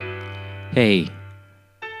Hey,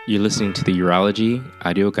 you're listening to the Urology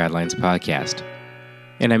Audio Guidelines Podcast,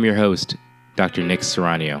 and I'm your host, Dr. Nick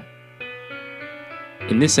Serranio.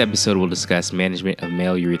 In this episode, we'll discuss management of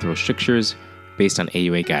male urethral strictures based on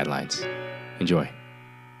AUA guidelines. Enjoy.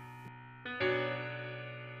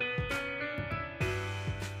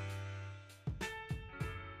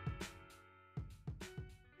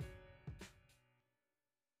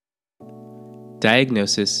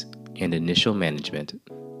 Diagnosis and initial management.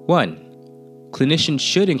 1. Clinicians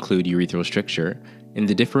should include urethral stricture in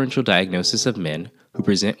the differential diagnosis of men who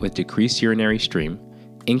present with decreased urinary stream,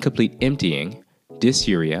 incomplete emptying,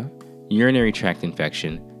 dysuria, urinary tract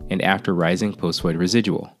infection, and after rising postvoid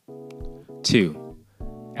residual. 2.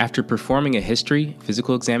 After performing a history,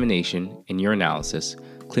 physical examination, and urinalysis,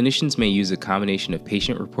 clinicians may use a combination of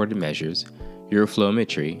patient-reported measures,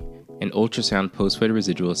 uroflowmetry, and ultrasound postvoid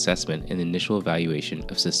residual assessment in the initial evaluation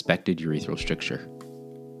of suspected urethral stricture.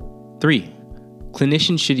 3.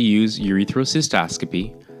 Clinicians should use urethral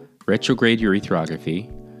cystoscopy, retrograde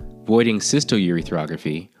urethroplasty, voiding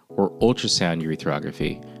cystourethroplasty, or ultrasound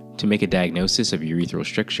urethroplasty to make a diagnosis of urethral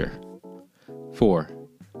stricture. 4.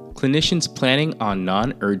 Clinicians planning on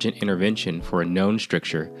non-urgent intervention for a known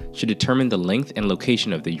stricture should determine the length and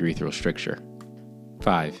location of the urethral stricture.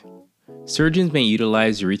 5. Surgeons may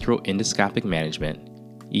utilize urethral endoscopic management,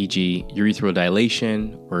 e.g., urethral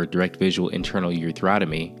dilation or direct visual internal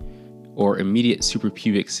urethrotomy, or immediate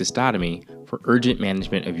suprapubic cystotomy for urgent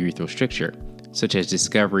management of urethral stricture, such as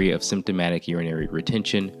discovery of symptomatic urinary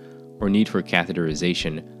retention or need for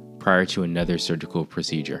catheterization prior to another surgical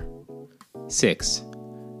procedure. 6.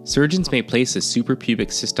 Surgeons may place a suprapubic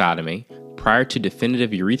cystotomy prior to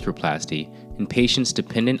definitive urethroplasty in patients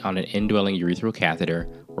dependent on an indwelling urethral catheter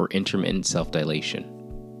or intermittent self-dilation.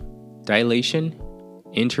 Dilation,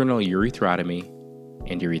 internal urethrotomy,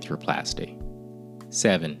 and urethroplasty.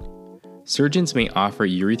 7. Surgeons may offer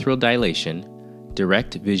urethral dilation,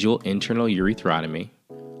 direct visual internal urethrotomy,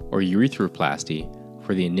 or urethroplasty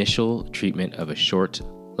for the initial treatment of a short,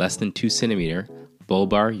 less than 2 cm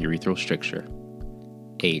bulbar urethral stricture.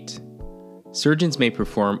 8. Surgeons may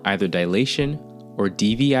perform either dilation or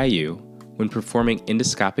DVIU when performing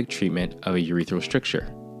endoscopic treatment of a urethral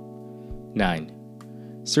stricture.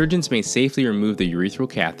 9. Surgeons may safely remove the urethral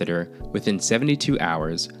catheter within 72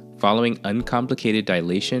 hours following uncomplicated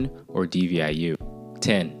dilation or DVIU.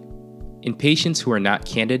 10. In patients who are not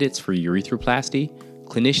candidates for urethroplasty,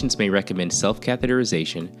 clinicians may recommend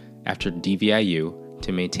self-catheterization after DVIU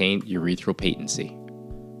to maintain urethral patency.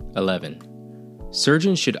 11.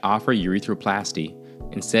 Surgeons should offer urethroplasty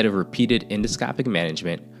instead of repeated endoscopic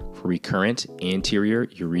management for recurrent anterior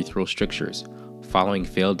urethral strictures following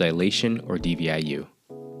failed dilation or DVIU.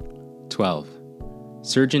 12.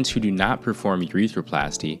 Surgeons who do not perform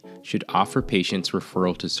urethroplasty should offer patients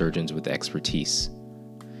referral to surgeons with expertise.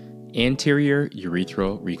 Anterior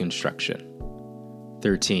urethral reconstruction.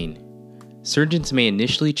 13. Surgeons may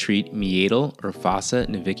initially treat meatal or fossa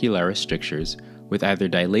navicularis strictures with either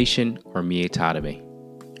dilation or meatotomy.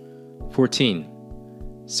 14.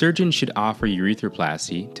 Surgeons should offer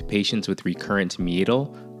urethroplasty to patients with recurrent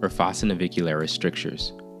meatal or fossa navicularis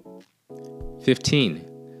strictures. 15.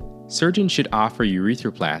 Surgeons should offer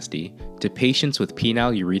urethroplasty to patients with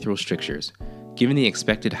penile urethral strictures, given the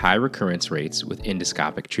expected high recurrence rates with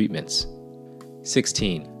endoscopic treatments.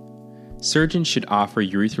 16. Surgeons should offer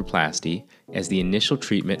urethroplasty as the initial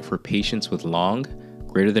treatment for patients with long,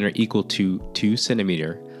 greater than or equal to 2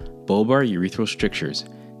 cm bulbar urethral strictures,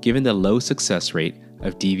 given the low success rate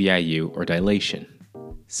of DVIU or dilation.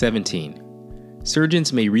 17.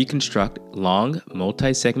 Surgeons may reconstruct long,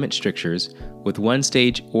 multi-segment strictures with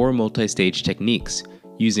one-stage or multi-stage techniques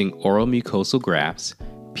using oral mucosal grafts,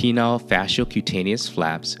 penile fasciocutaneous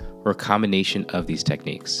flaps, or a combination of these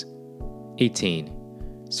techniques.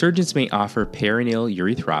 18. Surgeons may offer perineal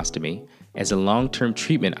ureterostomy as a long-term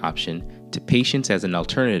treatment option to patients as an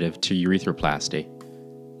alternative to urethroplasty.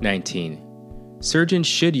 19. Surgeons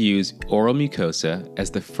should use oral mucosa as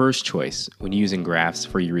the first choice when using grafts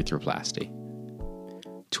for urethroplasty.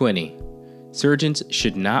 20. Surgeons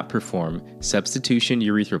should not perform substitution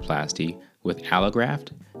urethroplasty with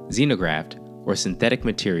allograft, xenograft, or synthetic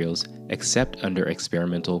materials except under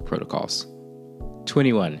experimental protocols.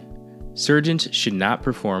 21. Surgeons should not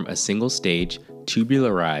perform a single-stage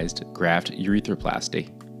tubularized graft urethroplasty.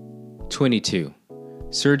 22.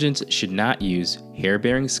 Surgeons should not use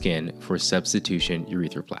hair-bearing skin for substitution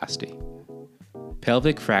urethroplasty.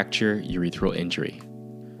 Pelvic fracture urethral injury.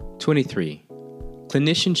 23.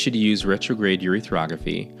 Clinicians should use retrograde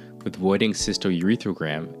urethroplasty with voiding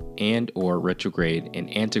cystourethrogram and or retrograde and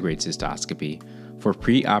antegrade cystoscopy for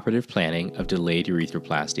preoperative planning of delayed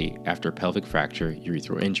urethroplasty after pelvic fracture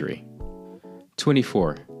urethral injury.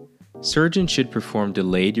 24. Surgeons should perform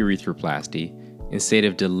delayed urethroplasty instead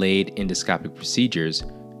of delayed endoscopic procedures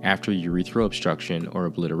after urethral obstruction or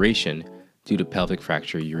obliteration due to pelvic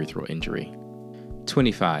fracture urethral injury.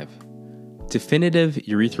 25. Definitive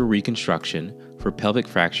urethral reconstruction for pelvic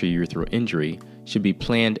fracture urethral injury should be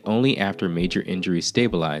planned only after major injuries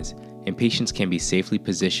stabilize and patients can be safely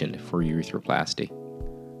positioned for urethroplasty.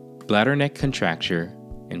 Bladder neck contracture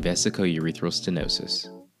and vesicourethral stenosis.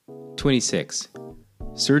 26.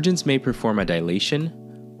 Surgeons may perform a dilation,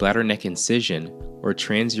 bladder neck incision, or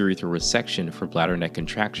transurethral resection for bladder neck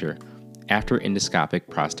contracture after endoscopic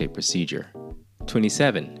prostate procedure.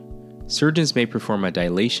 27. Surgeons may perform a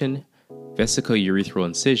dilation, vesicourethral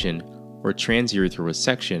incision, or transurethral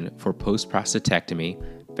resection for post-prostatectomy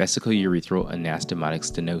vesicourethral anastomotic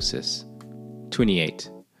stenosis. 28.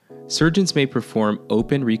 Surgeons may perform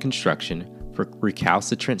open reconstruction for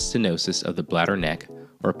recalcitrant stenosis of the bladder neck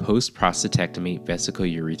or post-prostatectomy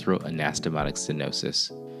vesicourethral anastomotic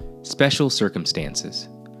stenosis. Special circumstances.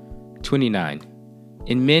 29.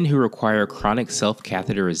 In men who require chronic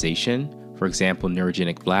self-catheterization, for example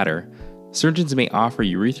neurogenic bladder, surgeons may offer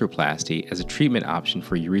urethroplasty as a treatment option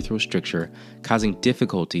for urethral stricture causing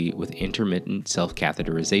difficulty with intermittent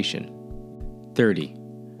self-catheterization. 30.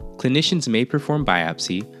 Clinicians may perform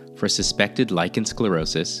biopsy for suspected lichen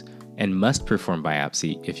sclerosis and must perform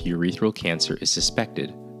biopsy if urethral cancer is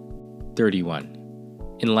suspected. 31.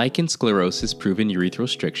 In lichen sclerosis proven urethral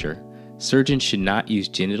stricture, surgeons should not use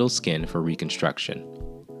genital skin for reconstruction.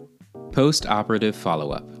 Post-operative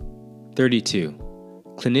follow-up. 32.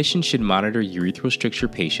 Clinicians should monitor urethral stricture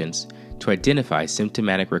patients to identify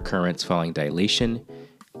symptomatic recurrence following dilation,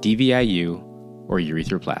 DVIU, or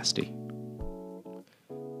urethroplasty.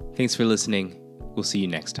 Thanks for listening. We'll see you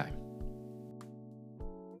next time.